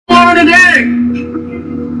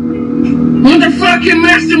fucking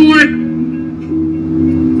messing with?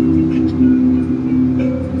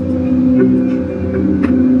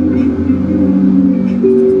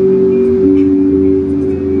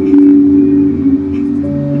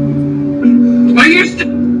 I used to.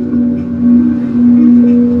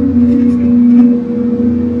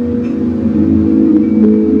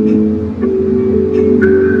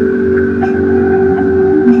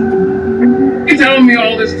 You're telling me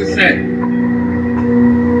all this to say.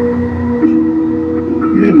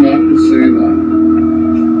 You did not to say that.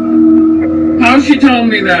 How's she telling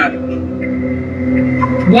me that?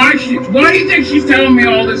 Why do you think she's telling me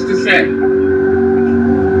all this to say?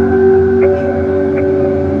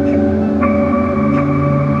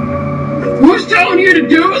 Who's telling you to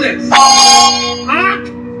do this?